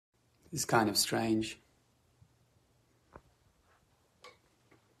is kind of strange.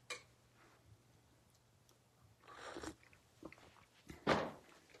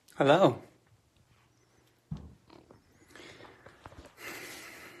 Hello.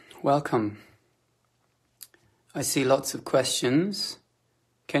 Welcome. I see lots of questions.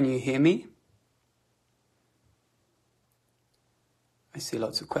 Can you hear me? I see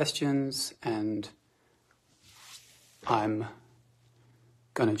lots of questions, and I'm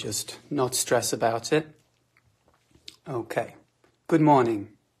gonna just not stress about it. Okay. Good morning.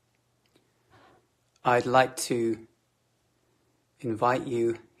 I'd like to invite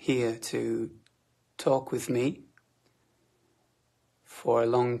you here to talk with me. For a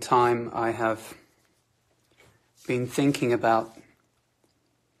long time I have been thinking about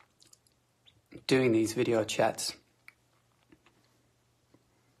doing these video chats.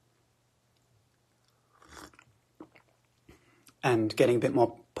 And getting a bit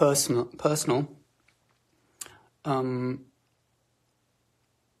more personal. Yeah,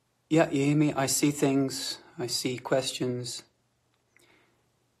 you hear me? I see things, I see questions.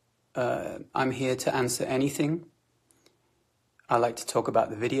 I'm here to answer anything. I like to talk about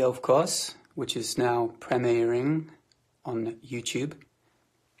the video, of course, which is now premiering on YouTube.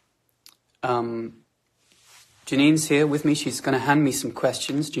 Janine's here with me. She's going to hand me some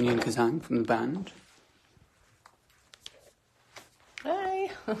questions. Janine Kazan from the band. Hi.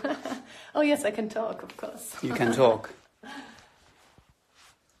 Oh yes, I can talk, of course. You can talk.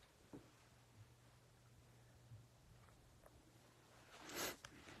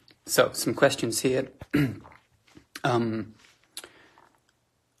 So, some questions here.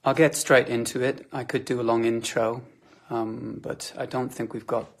 I'll get straight into it. I could do a long intro, but I don't think we've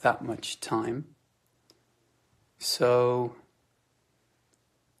got that much time. So,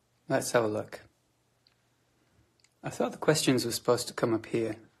 let's have a look. I thought the questions were supposed to come up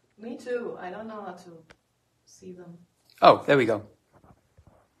here. Me too. I don't know how to see them. Oh, there we go.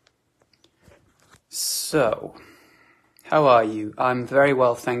 So, how are you? I'm very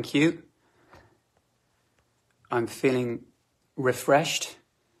well, thank you. I'm feeling refreshed.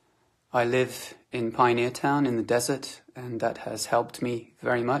 I live in Pioneer Town in the desert, and that has helped me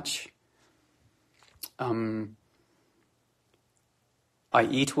very much. I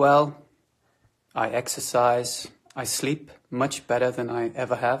eat well, I exercise, I sleep much better than I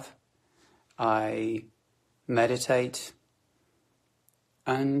ever have. I meditate,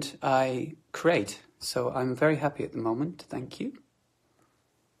 and I create. So I'm very happy at the moment, thank you.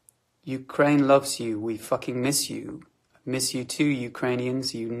 Ukraine loves you, we fucking miss you. Miss you too,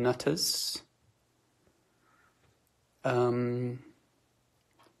 Ukrainians, you nutters.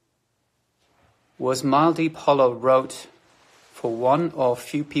 Was Mile Deep Hollow wrote for one or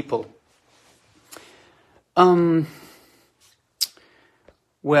few people?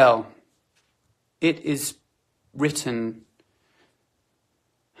 Well, it is written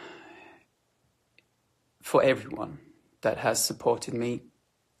for everyone that has supported me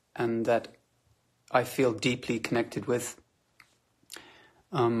and that I feel deeply connected with.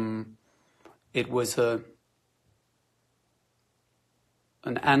 It was an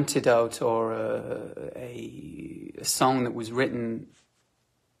antidote or a song that was written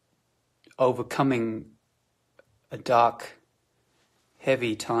overcoming a dark,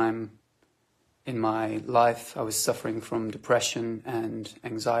 heavy time in my life. I was suffering from depression and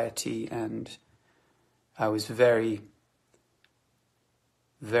anxiety, and I was very,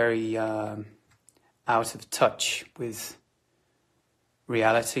 very out of touch with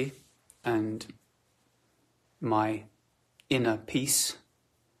reality and my inner peace.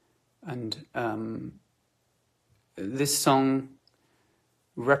 And this song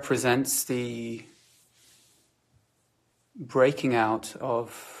represents the breaking out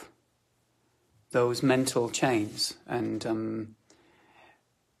of those mental chains and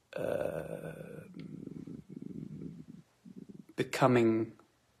becoming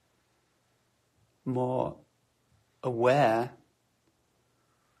more aware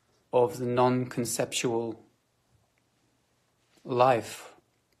of the non-conceptual life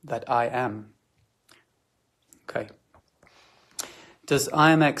that I am. Okay. Does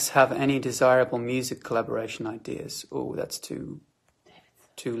IAMX have any desirable music collaboration ideas? Oh, that's too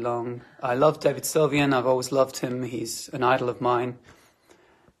long. I love David Sylvian. I've always loved him. He's an idol of mine.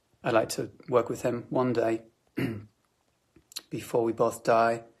 I'd like to work with him one day before we both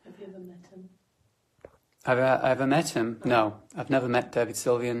die. Have you ever met him? Have I ever met him? No, I've never met David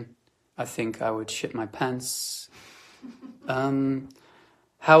Sylvian. I think I would shit my pants.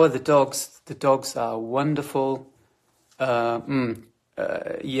 How are the dogs? The dogs are wonderful.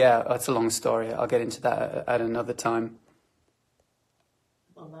 Yeah, that's a long story. I'll get into that at another time.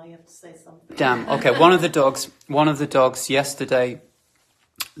 Oh, now you have to say something. Damn. Okay, one of the dogs yesterday,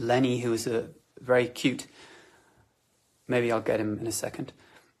 Lenny, who is a very cute, maybe I'll get him in a second,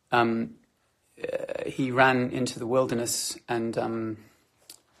 he ran into the wilderness and I'll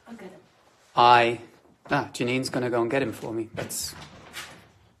get him. Janine's going to go and get him for me. Let's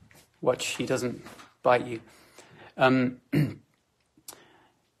watch he doesn't bite you.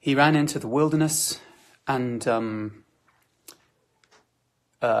 He ran into the wilderness and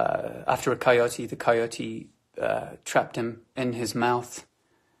after a coyote, the coyote trapped him in his mouth.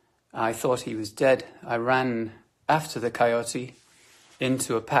 I thought he was dead. I ran after the coyote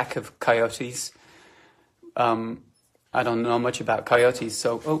into a pack of coyotes. I don't know much about coyotes,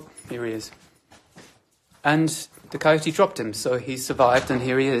 so, here he is. And the coyote dropped him, so he survived, and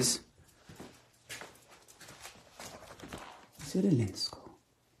here he is. Is it a linsco?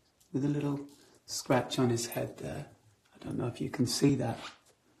 With a little scratch on his head there. I don't know if you can see that.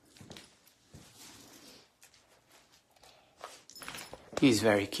 He's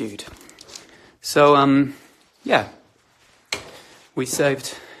very cute. So, yeah. We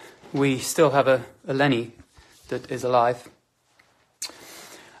still have a Lenny that is alive.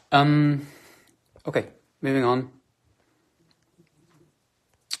 Okay, moving on.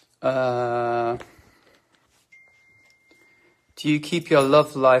 Do you keep your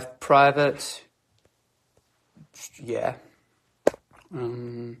love life private? Yeah.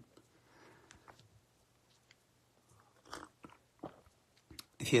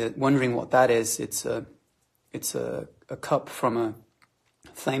 If you're wondering what that is, it's a cup from a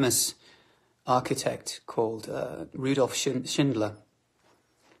famous architect called Rudolf Schindler.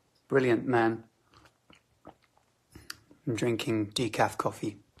 Brilliant man. I'm drinking decaf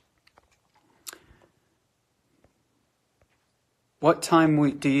coffee. What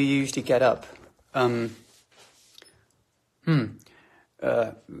time do you usually get up?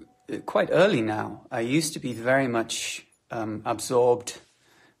 Quite early now. I used to be very much absorbed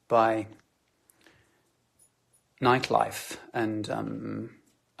by nightlife, and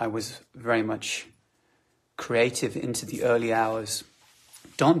I was very much creative into the early hours.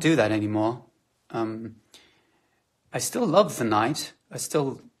 Don't do that anymore. I still love the night.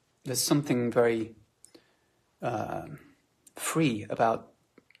 There's something very free about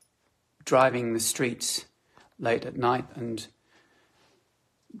driving the streets late at night and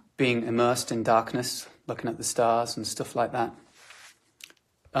being immersed in darkness, looking at the stars and stuff like that.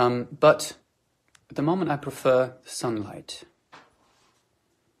 But at the moment I prefer the sunlight.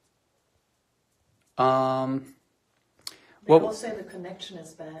 They all say the connection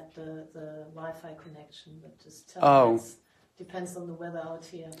is bad, the Wi-Fi connection, but just tell me it depends on the weather out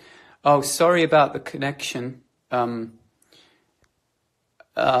here. Oh, sorry about the connection. I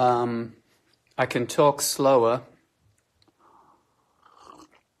can talk slower.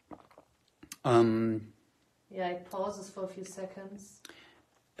 Yeah, it pauses for a few seconds.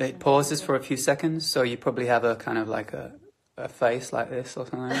 It pauses for a few seconds, so you probably have a kind of like a face like this or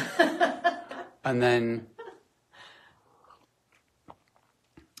something. And then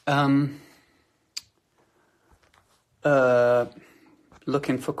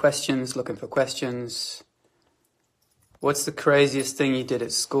looking for questions. What's the craziest thing you did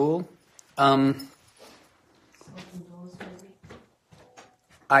at school? I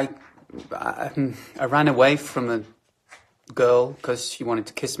ran away from a girl because she wanted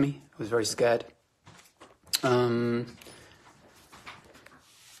to kiss me. I was very scared.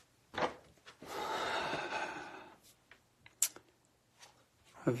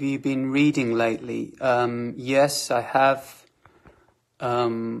 Have you been reading lately? Yes, I have.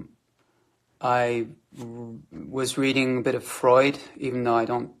 I was reading a bit of Freud, even though I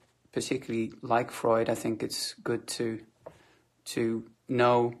don't particularly like Freud. I think it's good to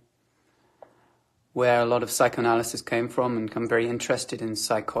know where a lot of psychoanalysis came from, and I'm very interested in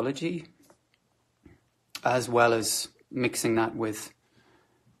psychology, as well as mixing that with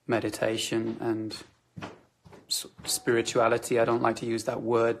meditation and spirituality. I don't like to use that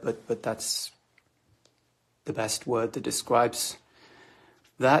word, but that's the best word that describes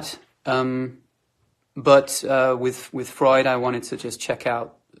that. But with Freud, I wanted to just check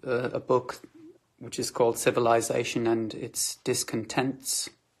out a book which is called Civilization and Its Discontents.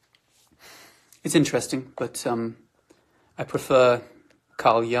 It's interesting, but I prefer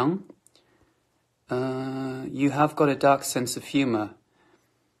Carl Jung. You have got a dark sense of humor.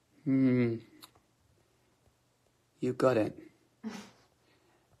 You got it.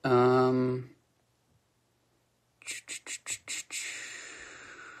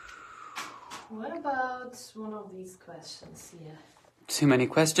 What about one of these questions here? Too many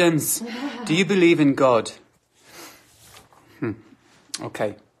questions. Do you believe in God?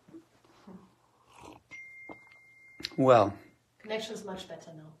 Okay. Well. Connection is much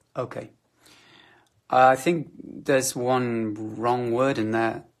better now. Okay. I think there's one wrong word in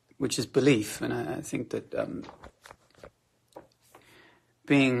there, which is belief, and I think that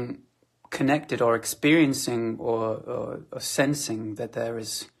being connected or experiencing or sensing that there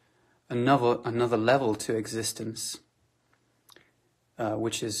is another level to existence,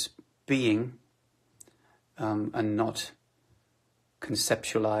 which is being and not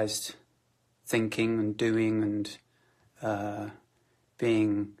conceptualized thinking and doing and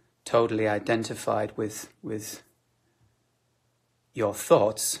being totally identified with your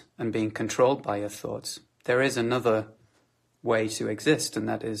thoughts and being controlled by your thoughts. There is another way to exist, and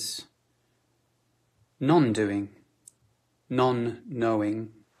that is non-doing, non-knowing,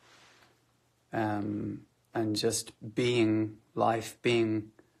 and just being life,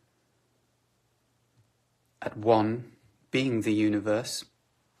 being at one, being the universe.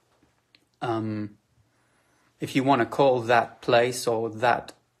 If you want to call that place or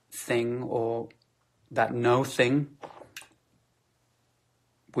that thing or that no thing,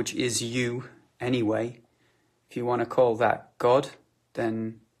 which is you anyway, if you want to call that God,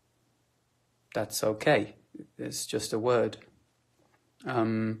 then that's okay. It's just a word.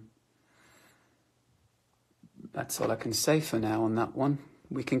 That's all I can say for now on that one.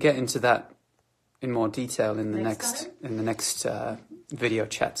 We can get into that in more detail in the next video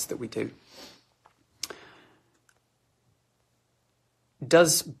chats that we do.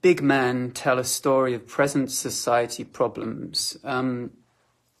 Does Big Man tell a story of present society problems?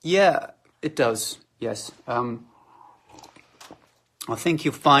 Yeah, it does. Yes. I think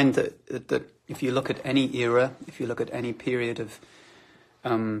you'll find that if you look at any era, if you look at any period of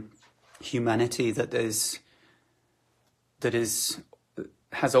humanity, that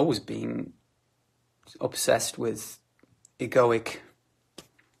has always been obsessed with egoic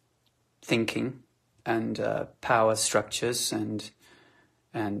thinking and power structures and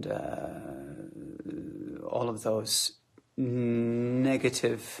all of those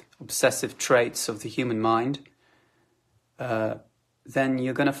negative, obsessive traits of the human mind, then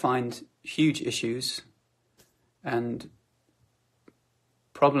you're going to find huge issues and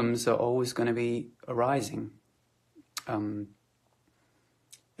problems are always going to be arising.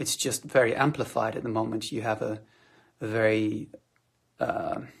 It's just very amplified at the moment. You have a very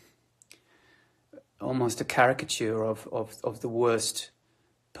almost a caricature of the worst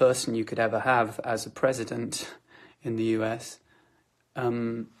person you could ever have as a president in the US.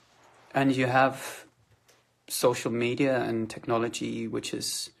 And you have social media and technology which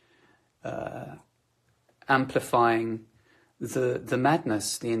is amplifying the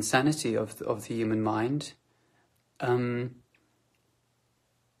madness, the insanity of the human mind.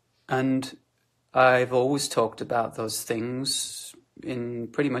 And I've always talked about those things in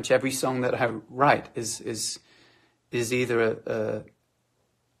pretty much every song that I write is either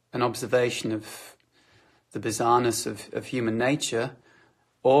an observation of the bizarreness of human nature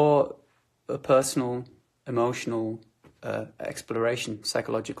or a personal, emotional exploration,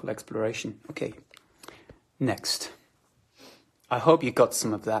 psychological exploration. Okay, next. I hope you got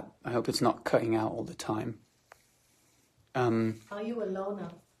some of that. I hope it's not cutting out all the time. Are you a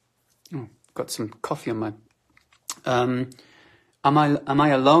loner? Oh, got some coffee on my... Am I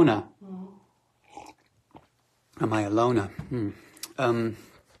a loner? Mm. Am I a loner?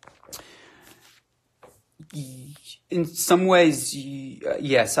 In some ways,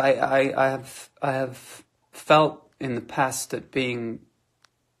 yes. I have felt in the past that being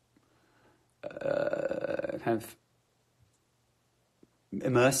kind of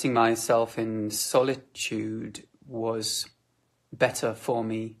immersing myself in solitude was better for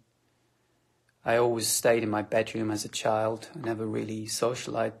me. I always stayed in my bedroom as a child. I never really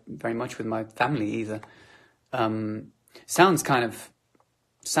socialized very much with my family either. Sounds kind of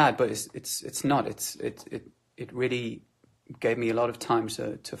sad, but it's not. It really gave me a lot of time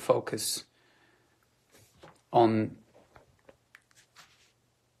to focus on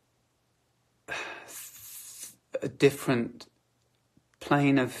a different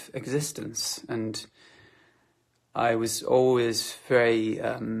plane of existence, and I was always very,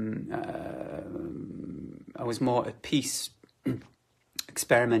 I was more at peace,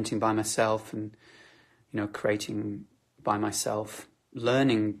 experimenting by myself and, creating by myself,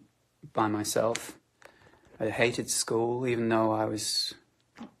 learning by myself. I hated school, even though I was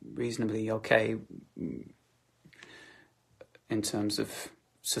reasonably okay in terms of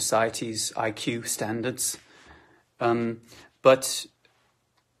society's IQ standards. But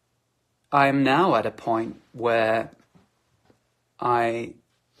I am now at a point where I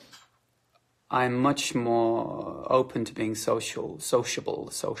I'm much more open to being sociable,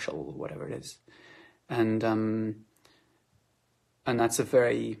 whatever it is, and that's a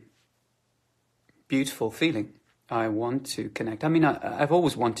very beautiful feeling. I want to connect. I mean, I've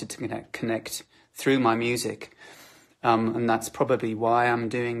always wanted to connect through my music, and that's probably why I'm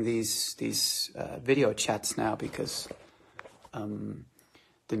doing these video chats now, because the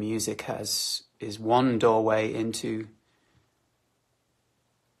music is one doorway into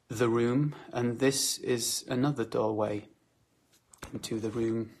the room, and this is another doorway into the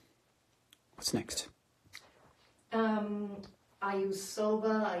room. What's next? Are you sober?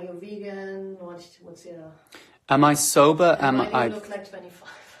 Are you vegan? What's your... Am I sober? Why do you look like 25?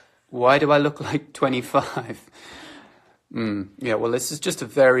 Why do I look like 25? Yeah, well, this is just a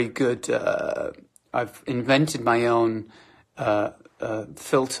very good... I've invented my own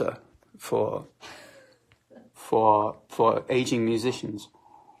filter for aging musicians.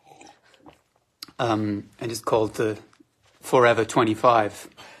 And it's called the Forever 25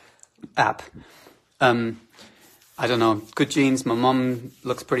 app. I don't know, good genes. My mum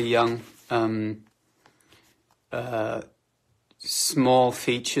looks pretty young. Small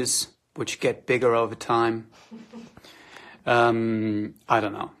features which get bigger over time. I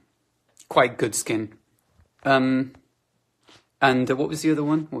don't know. Quite good skin. And what was the other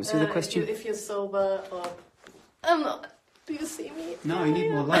one? What was the other question? If you're sober or... I'm not... Do you see me? No, you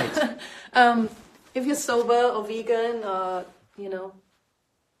need more light. If you're sober or vegan or, you know...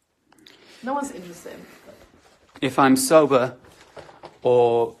 No one's interested. If I'm sober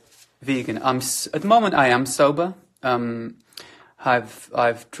or vegan, at the moment I am sober.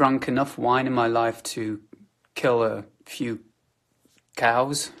 I've drunk enough wine in my life to kill a few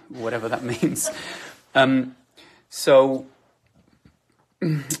cows, whatever that means. So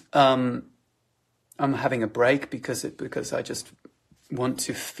I'm having a break because I just want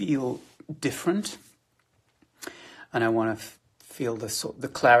to feel different, and I want to feel the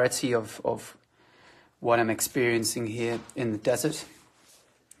clarity of what I'm experiencing here in the desert.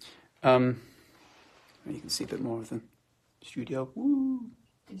 You can see a bit more of the studio. Woo.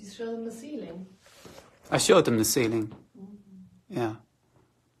 Did you show them the ceiling? I showed them the ceiling. Yeah.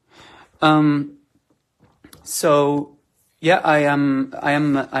 So yeah, I am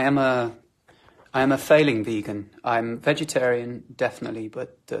a failing vegan. I'm vegetarian, definitely,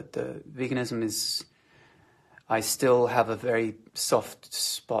 but the veganism is... I still have a very soft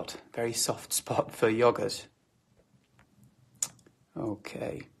spot for yogurt.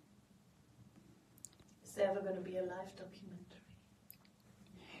 Okay. Is there ever going to be a live documentary?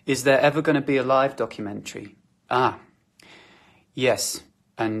 Is there ever going to be a live documentary? Yes.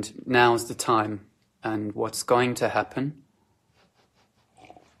 And now's the time. And what's going to happen?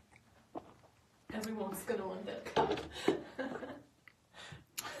 Everyone's going to want that card.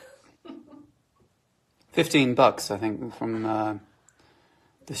 $15, I think, from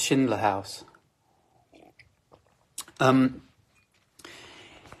the Schindler House.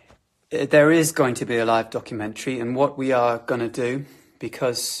 There is going to be a live documentary, and what we are going to do,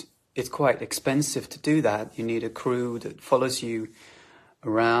 because it's quite expensive to do that, you need a crew that follows you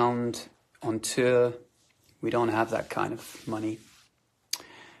around on tour. We don't have that kind of money.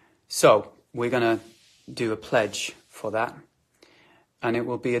 So we're going to do a pledge for that, and it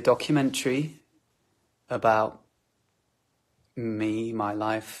will be a documentary about me, my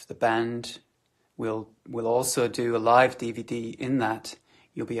life, the band. We'll also do a live DVD in that.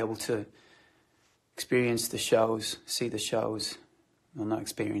 You'll be able to experience the shows, see the shows. Well, not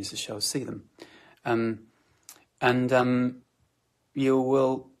experience the shows, see them. You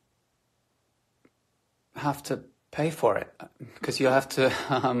will have to pay for it, because you'll have to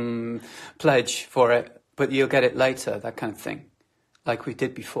pledge for it, but you'll get it later, that kind of thing, like we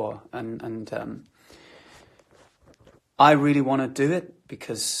did before. And I really want to do it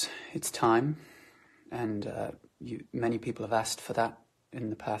because it's time, and many people have asked for that in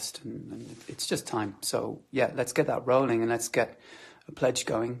the past, and it's just time. So yeah, let's get that rolling, and let's get a pledge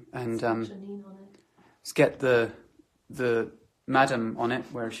going, and let's get the madam on it.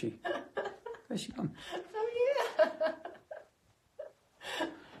 Where is she? Where's she gone? Oh yeah.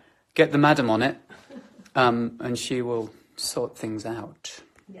 Get the madam on it, and she will sort things out.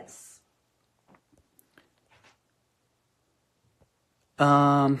 Yes.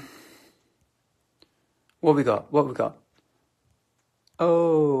 What we got?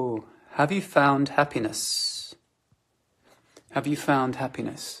 Oh, have you found happiness? Have you found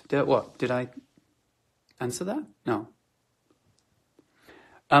happiness? Did I answer that? No.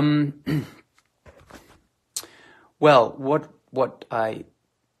 Well, what I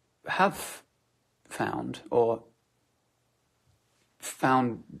have found, or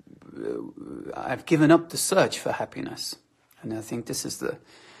I've given up the search for happiness, and I think this is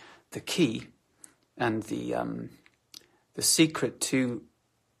the key and the secret to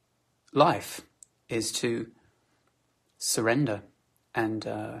life is to surrender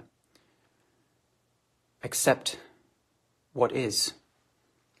and accept what is,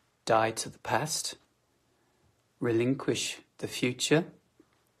 die to the past, relinquish the future,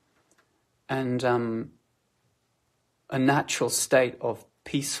 and a natural state of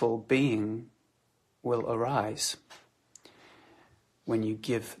peaceful being will arise when you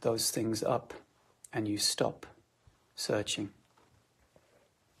give those things up and you stop searching.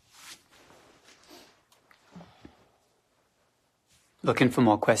 Looking for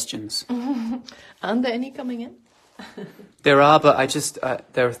more questions. Aren't there any coming in? There are, but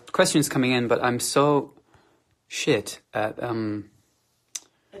there are questions coming in, but I'm so shit at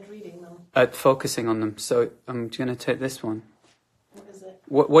reading them. At focusing on them. So I'm going to take this one. What is it?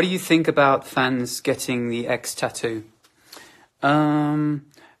 What do you think about fans getting the X tattoo?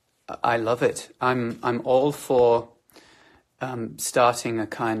 I love it. I'm all for starting a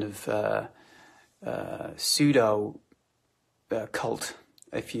kind of pseudo cult.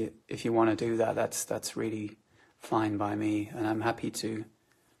 If you want to do that, that's really fine by me, and I'm happy to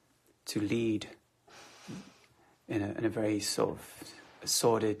lead in a very sort of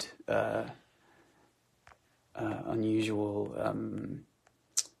sordid, unusual,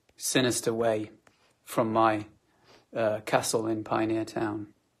 sinister way from my castle in Pioneer Town.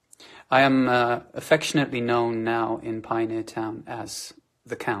 I am affectionately known now in Pioneer Town as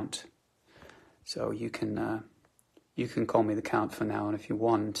the Count, so you can call me the Count for now on if you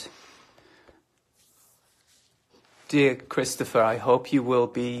want. Dear Christopher, I hope you will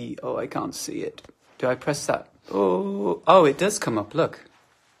be... Oh, I can't see it. Do I press that? Oh, it does come up, look.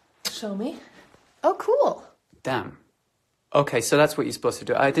 Show me. Oh, cool. Damn. Okay, so that's what you're supposed to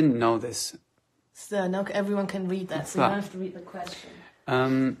do. I didn't know this. So now everyone can read that, so you don't have to read the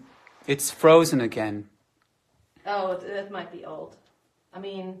question. It's frozen again. Oh, that might be old. I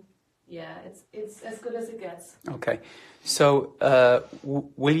mean, yeah, it's as good as it gets. Okay, so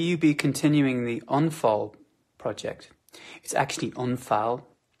will you be continuing the Unfall project? It's actually Unfall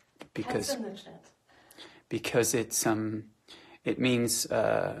because it's it means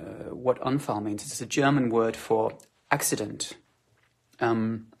what Unfall means. It's a German word for accident.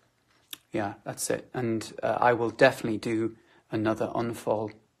 Yeah, that's it. And I will definitely do another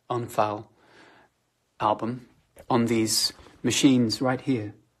Unfall album on these machines right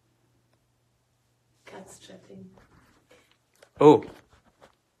here. Cat's chatting. Oh,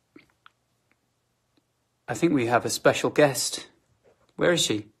 I think we have a special guest. Where is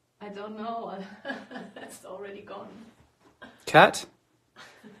she? I don't know. It's already gone. Kat?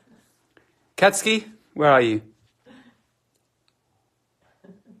 Katski, where are you?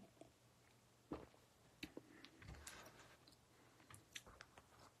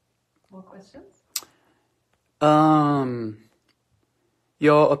 More questions?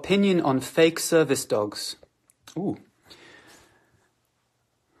 Your opinion on fake service dogs. Ooh.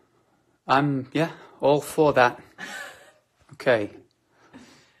 I'm, all for that. Okay.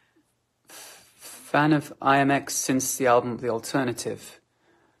 Fan of IAMX since the album The Alternative.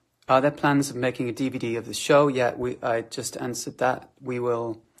 Are there plans of making a DVD of the show? Yeah, I just answered that. We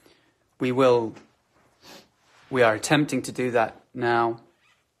are attempting to do that now.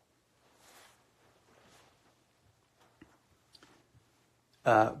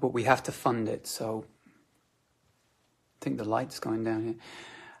 But we have to fund it, so I think the light's going down here.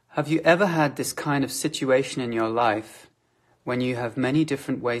 Have you ever had this kind of situation in your life when you have many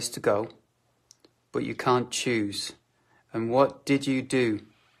different ways to go, but you can't choose? And what did you do?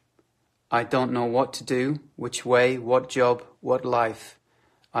 I don't know what to do, which way, what job, what life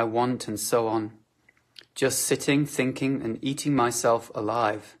I want, and so on. Just sitting, thinking, and eating myself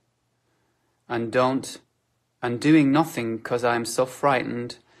alive. And doing nothing because I am so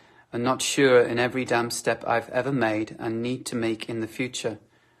frightened and not sure in every damn step I've ever made and need to make in the future.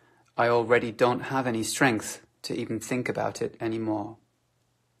 I already don't have any strength to even think about it anymore.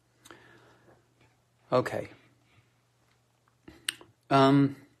 Okay.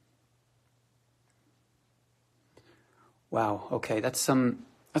 Wow, okay, that's a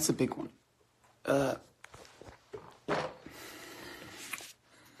big one.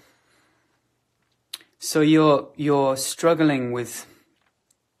 So you're struggling with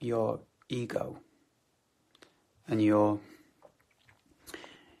your ego, and you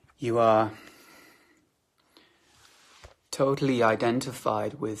are totally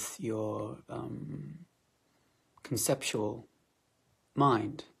identified with your conceptual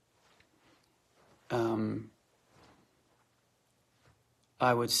mind.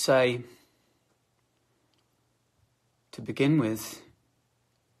 I would say, to begin with,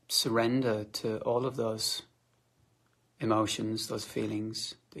 surrender to all of those emotions, those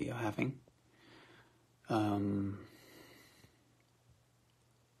feelings that you're having.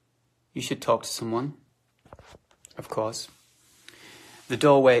 You should talk to someone, of course. The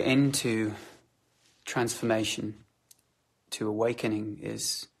doorway into transformation, to awakening,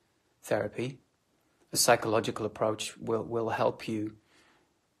 is therapy. A psychological approach will help you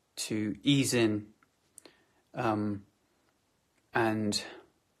to ease in, and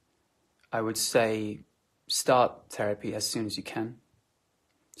I would say start therapy as soon as you can.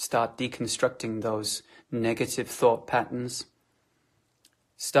 Start deconstructing those negative thought patterns.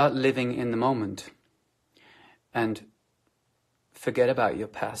 Start living in the moment and forget about your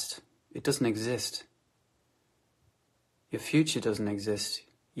past. It doesn't exist. Your future doesn't exist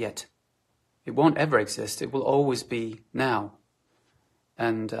yet. It won't ever exist. It will always be now.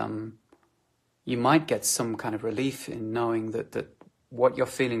 And you might get some kind of relief in knowing that what you're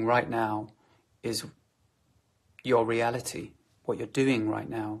feeling right now is your reality. What you're doing right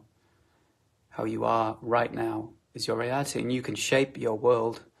now, how you are right now, is your reality. And you can shape your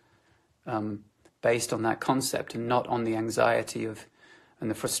world based on that concept and not on the anxiety and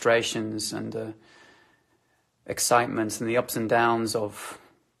the frustrations and the excitements and the ups and downs of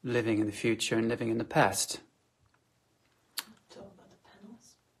living in the future and living in the past. Talk about the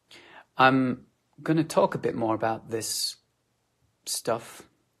panels. I'm going to talk a bit more about this stuff,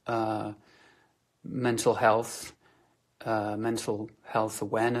 mental health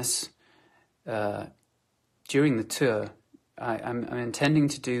awareness. During the tour, I'm intending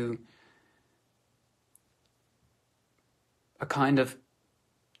to do a kind of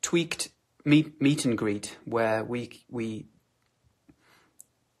tweaked meet and greet where we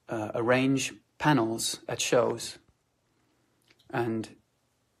arrange panels at shows, and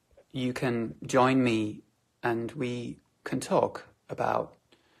you can join me and we can talk about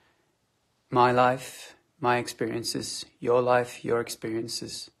my life, my experiences, your life, your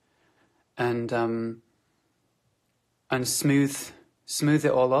experiences, and smooth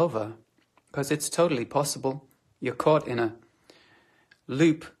it all over, because it's totally possible. You're caught in a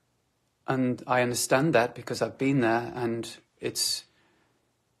loop, and I understand that because I've been there, and it's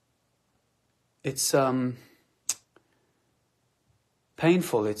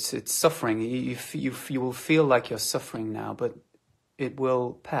painful. It's suffering. You will feel like you're suffering now, but it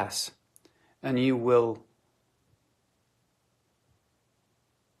will pass, and you will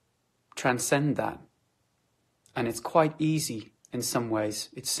transcend that. And it's quite easy in some ways.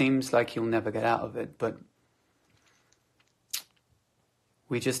 It seems like you'll never get out of it, but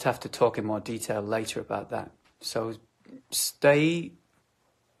we just have to talk in more detail later about that. So stay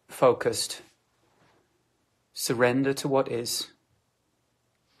focused, surrender to what is,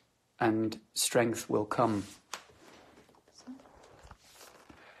 and strength will come.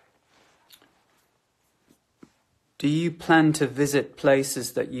 Do you plan to visit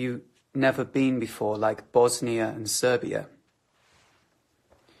places that you've never been before, like Bosnia and Serbia?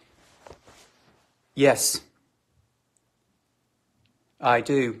 Yes, I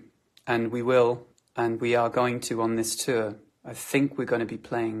do, and we will, and we are going to on this tour. I think we're going to be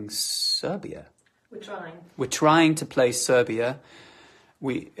playing Serbia. We're trying to play Serbia.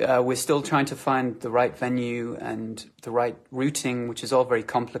 We're still trying to find the right venue and the right routing, which is all very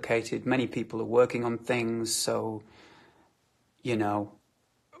complicated. Many people are working on things, so, you know,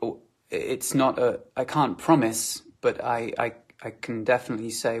 it's not I can't promise, but I can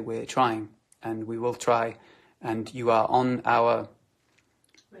definitely say we're trying, and we will try, and you are on our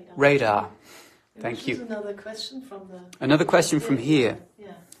radar. Thank you. Another question from Another question from here.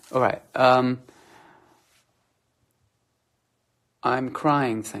 Yeah. All right. I'm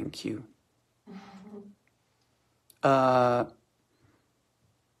crying, thank you. Question.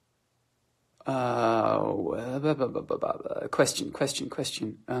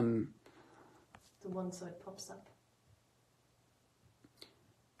 The one so it pops up.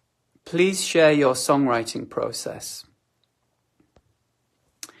 Please share your songwriting process.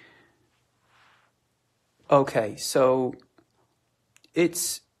 Okay, so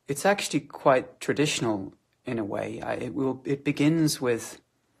it's actually quite traditional in a way. It begins with,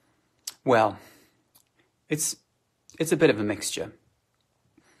 well, it's a bit of a mixture.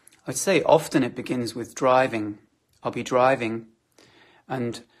 I'd say often it begins with driving. I'll be driving,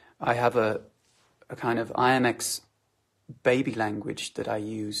 and I have a kind of IAMX baby language that I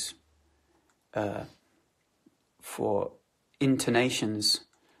use for intonations,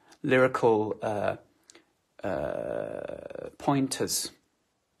 lyrical pointers.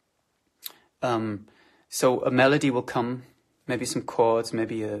 So a melody will come, maybe some chords,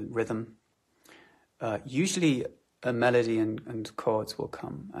 maybe a rhythm. Usually a melody and chords will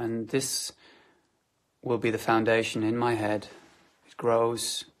come, and this will be the foundation in my head. It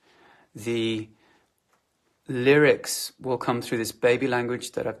grows. The lyrics will come through this baby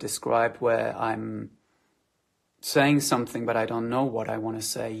language that I've described, where I'm saying something, but I don't know what I want to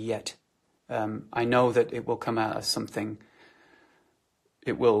say yet. I know that it will come out as something.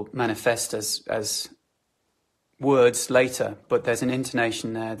 It will manifest as words later, but there's an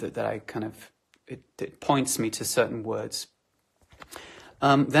intonation there that I kind of, it points me to certain words.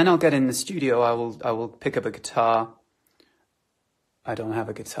 Then I'll get in the studio. I will pick up a guitar. I don't have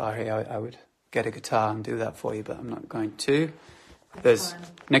a guitar here. I would get a guitar and do that for you, but I'm not going to.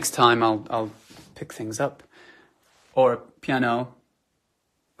 Next time I'll pick things up, or a piano.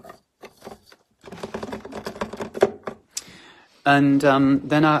 And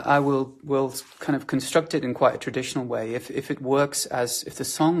then I will kind of construct it in quite a traditional way. If the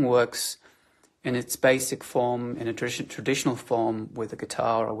song works in its basic form, in a traditional form, with a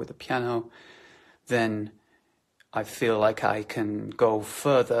guitar or with a piano, then I feel like I can go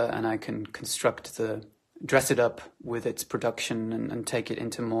further and I can dress it up with its production and take it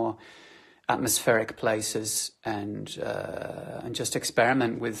into more atmospheric places and just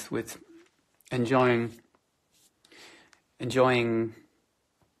experiment with enjoying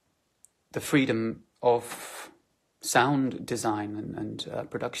the freedom of sound design and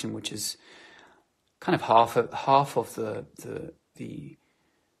production, which is kind of half of the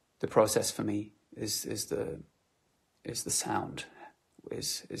process for me. Is the sound,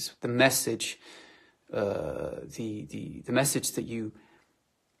 is the message, the message that you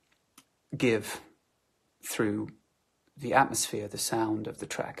give through the atmosphere, the sound of the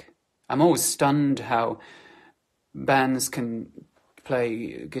track. I'm always stunned how bands can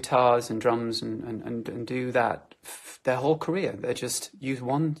play guitars and drums and do that their whole career. They just use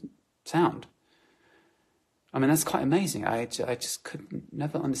one sound. I mean, that's quite amazing. I just could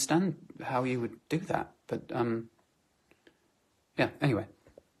never understand how you would do that. But yeah, anyway.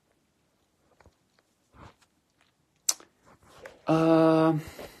 I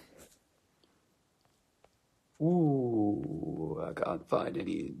can't find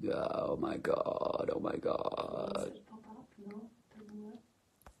any. Oh my god.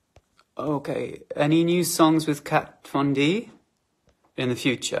 Okay, any new songs with Kat Von D in the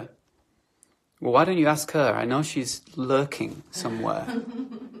future? Well, why don't you ask her? I know she's lurking somewhere.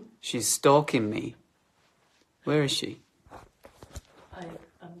 She's stalking me. Where is she?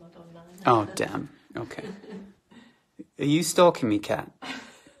 I'm not online. Oh, damn. Okay. Are you stalking me, Kat?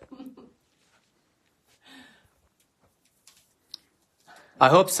 I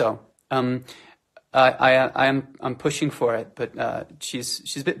hope so. I'm pushing for it, but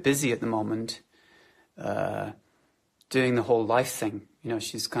she's a bit busy at the moment, doing the whole life thing. You know,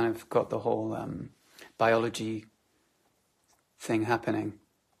 she's kind of got the whole biology thing happening,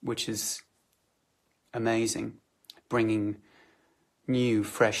 which is amazing, bringing new,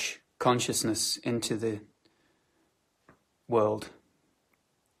 fresh consciousness into the world,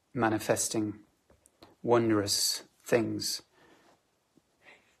 manifesting wondrous things.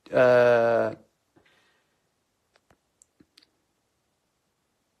 Have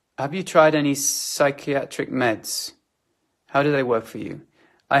you tried any psychiatric meds? How do they work for you?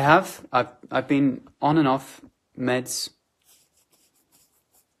 I have. I've been on and off meds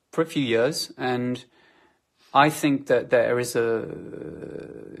for a few years, and I think that there is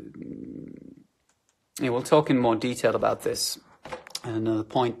we'll talk in more detail about this at another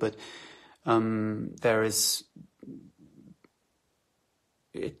point, but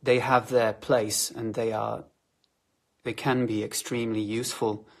they have their place, and they can be extremely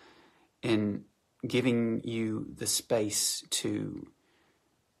useful in giving you the space to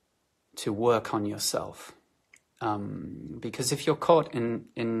work on yourself. Because if you're caught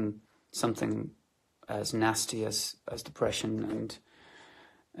in something as nasty as depression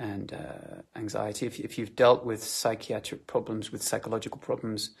and anxiety, if you've dealt with psychiatric problems, with psychological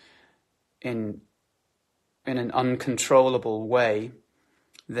problems in an uncontrollable way,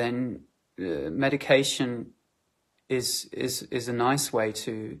 then medication is a nice way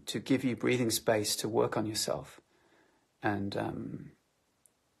to give you breathing space to work on yourself. And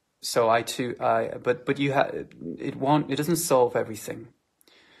so but it doesn't solve everything.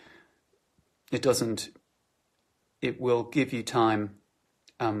 It doesn't. It will give you time,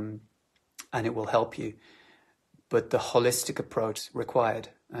 and it will help you. But the holistic approach is required,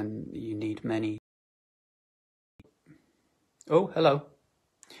 and you need many. Oh, hello.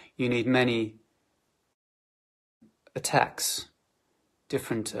 You need many attacks,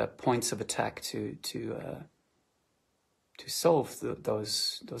 different points of attack to solve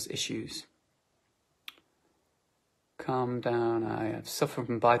those issues. Calm down. I have suffered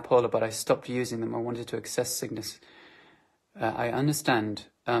from bipolar, but I stopped using them. I wanted to access sickness. I understand.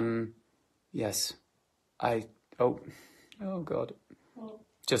 Yes. Oh God. Well,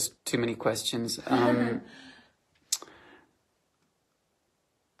 just too many questions.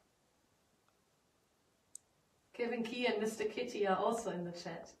 Kevin Key and Mr. Kitty are also in the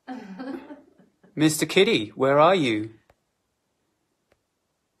chat. Mr. Kitty, where are you?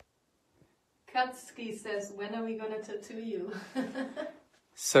 Katsuki says, when are we going to tattoo you?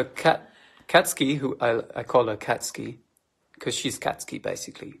 So Katsuki, who I call her Katsuki, because she's Katsuki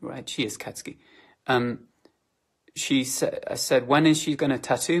basically, right? She is Katsuki. I said, when is she going to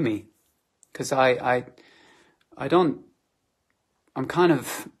tattoo me? Because I'm kind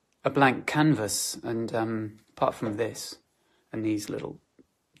of a blank canvas, and apart from this and these little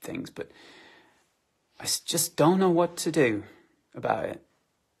things, but I just don't know what to do about it.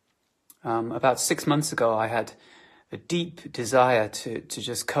 About 6 months ago, I had a deep desire to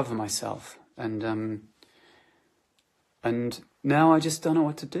just cover myself, and now I just don't know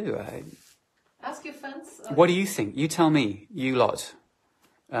what to do. Ask your friends. What do you think? You tell me, you lot,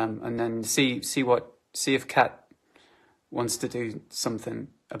 and then see if Kat wants to do something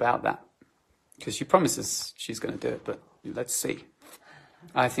about that, because she promises she's going to do it, but let's see.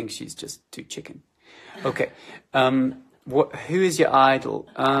 I think she's just too chicken. Okay, who is your idol?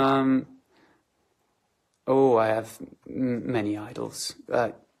 I have many idols.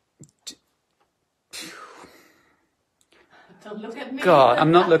 Don't look at me. God,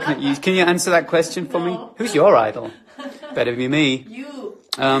 I'm not looking at you. Can you answer that question for me? Who's your idol? Better be me. You.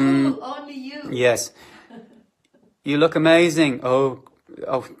 Only you. Yes. You look amazing. Oh,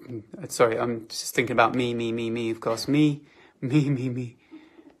 sorry. I'm just thinking about me, of course. Me.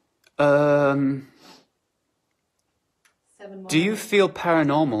 Do you feel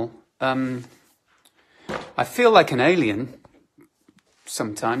paranormal? I feel like an alien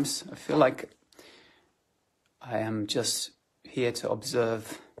sometimes. I feel like I am just here to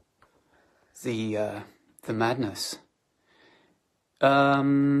observe the madness.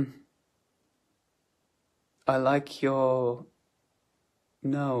 I like your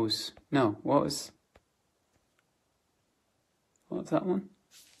nose. No, what was that one?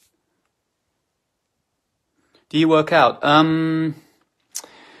 Do you work out?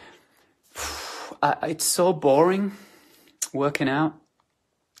 It's so boring working out.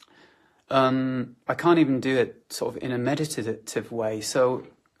 I can't even do it sort of in a meditative way. So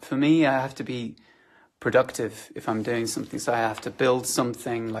for me, I have to be productive if I'm doing something. So I have to build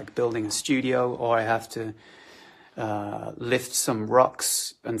something, like building a studio, or I have to lift some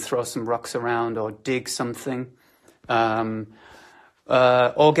rocks and throw some rocks around, or dig something,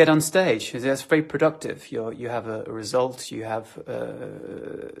 or get on stage. That's very productive. You have a result. You have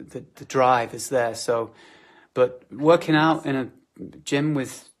the drive is there. So, but working out in a gym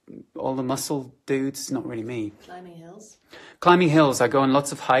with all the muscle dudes, not really me. Climbing hills? Climbing hills. I go on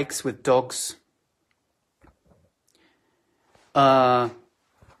lots of hikes with dogs.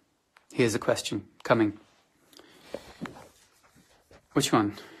 Here's a question coming. Which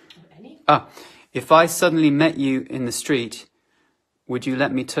one? Any? If I suddenly met you in the street, would you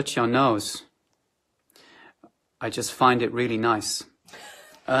let me touch your nose? I just find it really nice.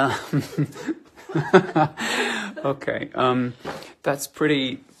 Okay. That's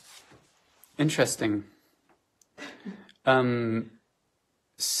pretty interesting.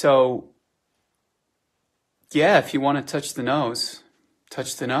 So, yeah, if you want to touch the nose,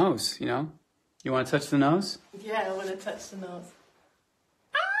 you know? You want to touch the nose? Yeah, I want to touch the nose.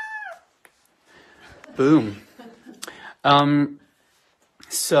 Boom.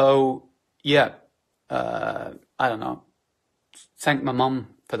 So, yeah, I don't know. Thank my mum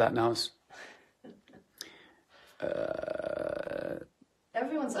for that nose.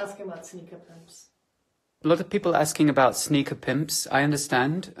 Everyone's asking about sneaker pimps. A lot of people asking about sneaker pimps. I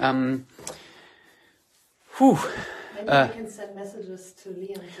understand. Maybe we can send messages to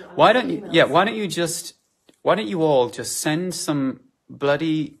Liam. Why don't you all just send some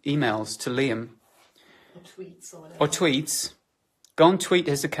bloody emails to Liam? Or tweets or whatever. Or tweets. Go and tweet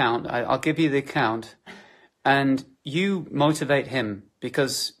his account. I'll give you the account. And you motivate him,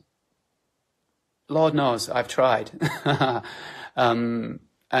 because Lord knows I've tried. And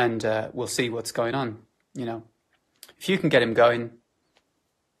we'll see what's going on, you know. If you can get him going,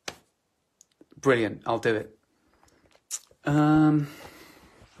 brilliant, I'll do it.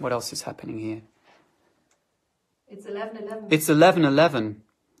 What else is happening here? It's 11:11. It's 11:11.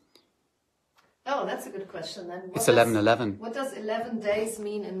 Oh, that's a good question then. It's 11:11. What does 11 days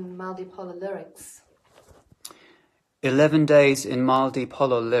mean in multipolar lyrics? 11 days in Maldi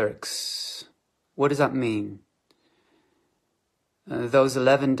Polo lyrics. What does that mean? Those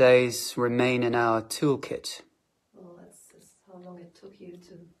 11 days remain in our toolkit. Well, that's how long it took you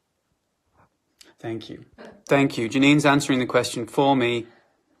to... Thank you. Thank you. Janine's answering the question for me.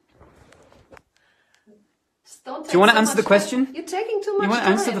 Do you want to answer the question? You're taking too much time. You want to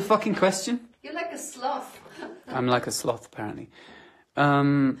answer the fucking question? You're like a sloth. I'm like a sloth, apparently.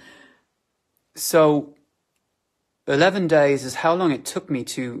 So, 11 days is how long it took me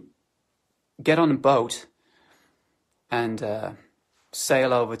to get on a boat and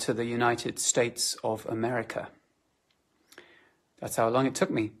sail over to the United States of America. That's how long it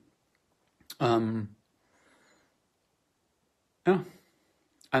took me. Yeah.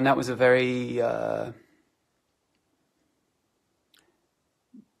 And that was a very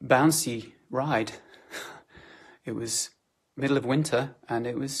bouncy ride. It was middle of winter and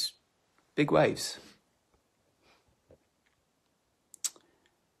it was big waves.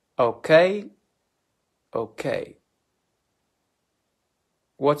 Okay.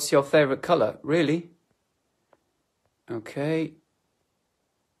 What's your favorite color? Really? Okay.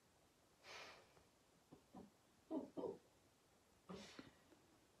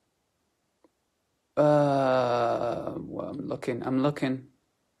 Well, I'm looking.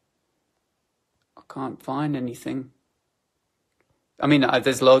 I can't find anything. I mean,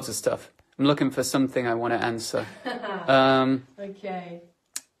 there's loads of stuff. I'm looking for something I want to answer. Okay.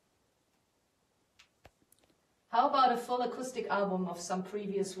 How about a full acoustic album of some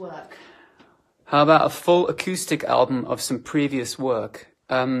previous work? How about a full acoustic album of some previous work?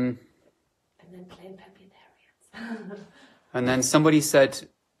 And then playing Pappy and Harriet's. And then somebody said,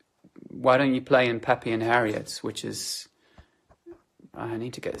 why don't you play in Pappy and Harriet's, which is... I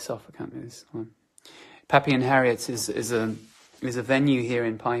need to get this off, I can't do this one. Pappy and Harriet's is a venue here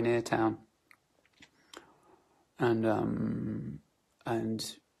in Pioneer Town. And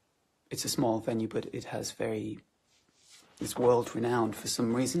it's a small venue, but it has it's world renowned for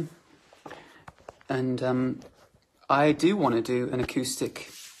some reason. And I do want to do an acoustic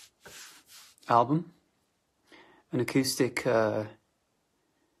album, an acoustic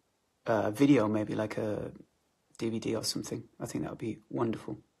video, maybe like a DVD or something. I think that would be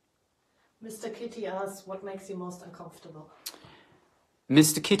wonderful. Mr. Kitty asks, what makes you most uncomfortable?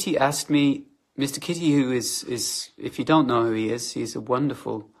 Mr. Kitty asked me, Mr. Kitty, who is if you don't know who he is, he's a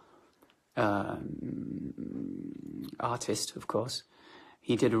wonderful artist, of course.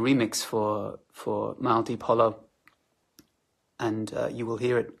 He did a remix for Maldi Polo, and you will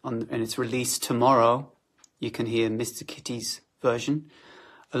hear it and it's released tomorrow. You can hear Mr. Kitty's version,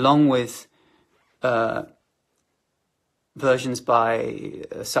 along with versions by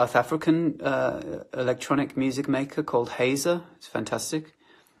a South African electronic music maker called Hazer. It's fantastic.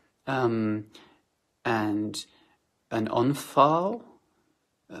 And an on-file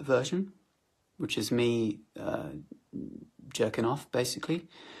version, which is me jerking off, basically.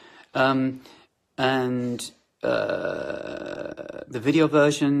 And the video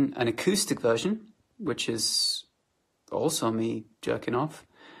version, an acoustic version, which is also me jerking off.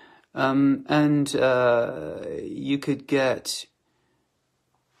 And you could get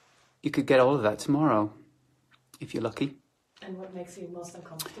all of that tomorrow, if you're lucky. And what makes you most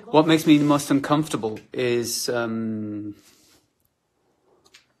uncomfortable? What makes me the most uncomfortable is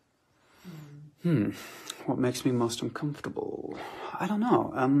what makes me most uncomfortable? I don't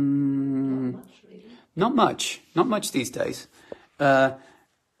know. Not much, really. Not much these days.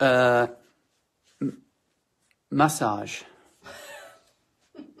 Massage.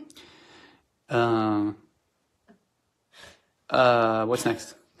 What's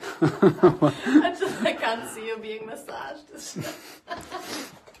next? I can't see you being massaged.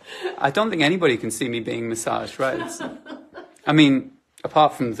 I don't think anybody can see me being massaged, right? I mean,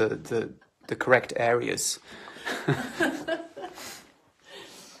 apart from the correct areas.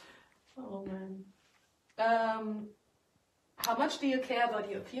 Oh man. How much do you care about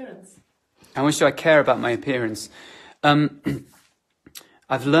your appearance? How much do I care about my appearance?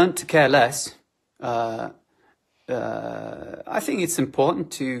 I've learned to care less. I think it's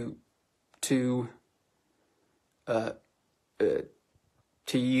important to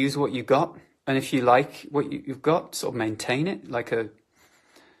use what you got, and if you like what you've got, sort of maintain it, like an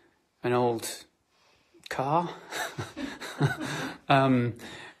old car.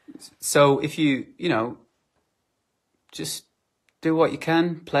 So if you just do what you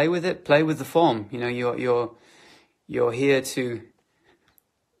can, play with it, play with the form. You're here to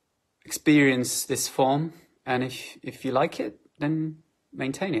experience this form, and if you like it, then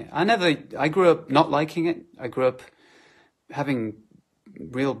maintain it. I grew up not liking it. I grew up having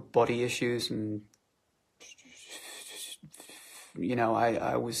real body issues and you know,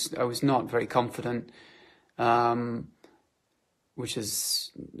 I was not very confident, which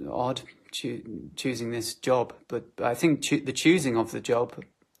is odd, choosing this job. But I think the choosing of the job,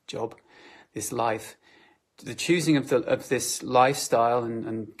 this life, the choosing of this lifestyle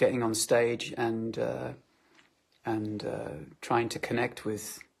and getting on stage and trying to connect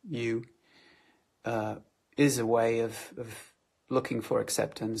with you is a way of looking for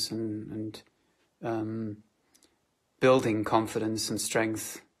acceptance and building confidence and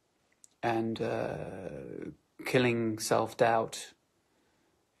strength and killing self-doubt.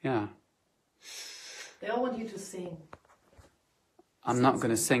 Yeah. They all want you to sing. I'm not going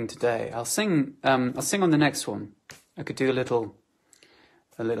to sing today. I'll sing on the next one. I could do a little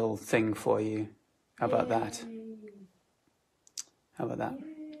thing for you. How about that? How about that?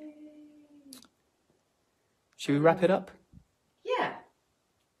 Should we wrap it up? Yeah.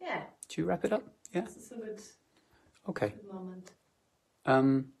 Yeah. Should we wrap it up? Yeah. This is a good, okay. good moment.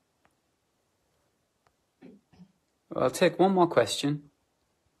 I'll take one more question.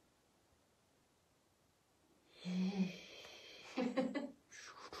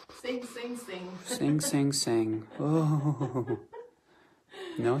 Sing, sing, sing. Sing, sing, sing. Oh.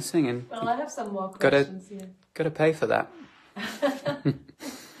 No singing. Well, I have some more questions here. Gotta pay for that.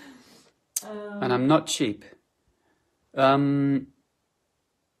 And I'm not cheap. You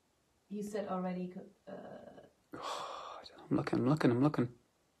said already... I'm looking.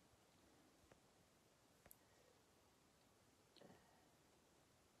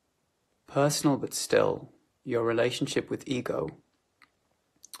 Personal but still, your relationship with ego.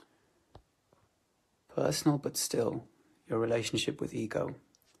 Personal but still, your relationship with ego.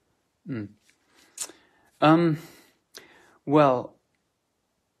 Well,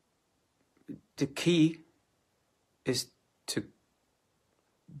 the key is to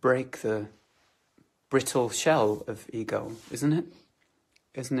break the brittle shell of ego, isn't it?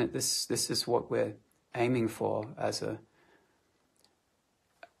 Isn't it? This is what we're aiming for as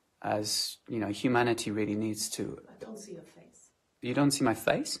you know, humanity really needs to. I don't see your face. You don't see my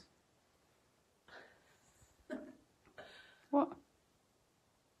face? What?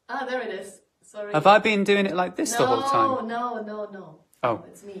 Ah, there it is. Sorry. Have I been doing it like this the whole time? No. Oh.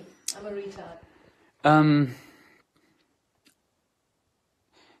 It's me. I'm a retard.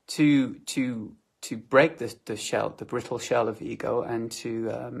 To break the shell, the brittle shell of ego, and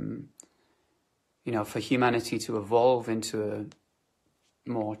to you know, for humanity to evolve into a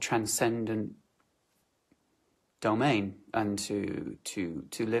more transcendent domain and to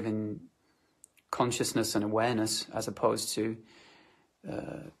live in consciousness and awareness as opposed to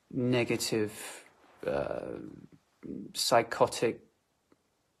negative, psychotic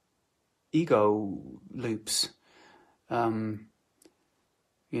ego loops. You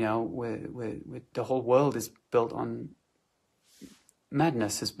know, the whole world is built on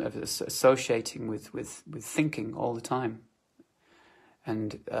madness, associating with thinking all the time.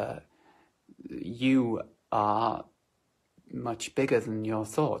 And you are much bigger than your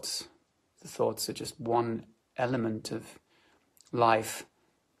thoughts. The thoughts are just one element of life,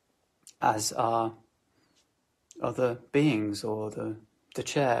 as are other beings or the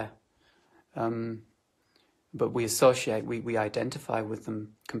chair. But we associate, we identify with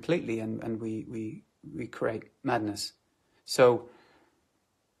them completely, and we create madness. So,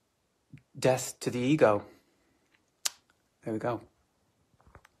 death to the ego. There we go.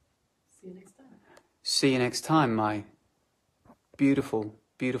 See you next time. See you next time, my beautiful,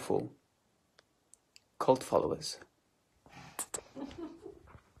 beautiful cult followers.